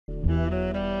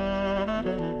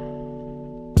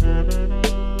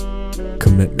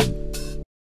Commitment.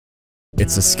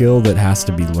 It's a skill that has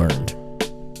to be learned.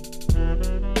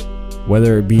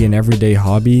 Whether it be an everyday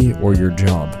hobby or your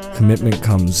job, commitment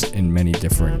comes in many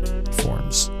different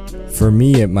forms. For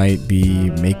me, it might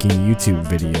be making YouTube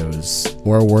videos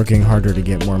or working harder to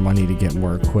get more money to get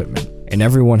more equipment. And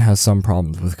everyone has some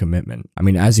problems with commitment. I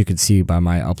mean, as you can see by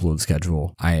my upload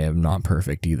schedule, I am not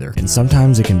perfect either. And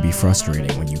sometimes it can be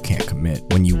frustrating when you can't commit,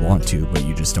 when you want to, but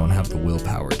you just don't have the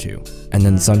willpower to. And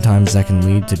then sometimes that can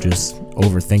lead to just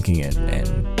overthinking it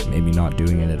and maybe not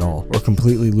doing it at all, or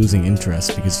completely losing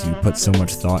interest because you put so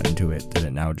much thought into it that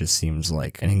it now just seems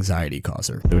like an anxiety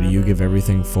causer. So do you give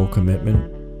everything full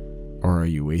commitment, or are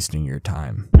you wasting your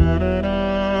time?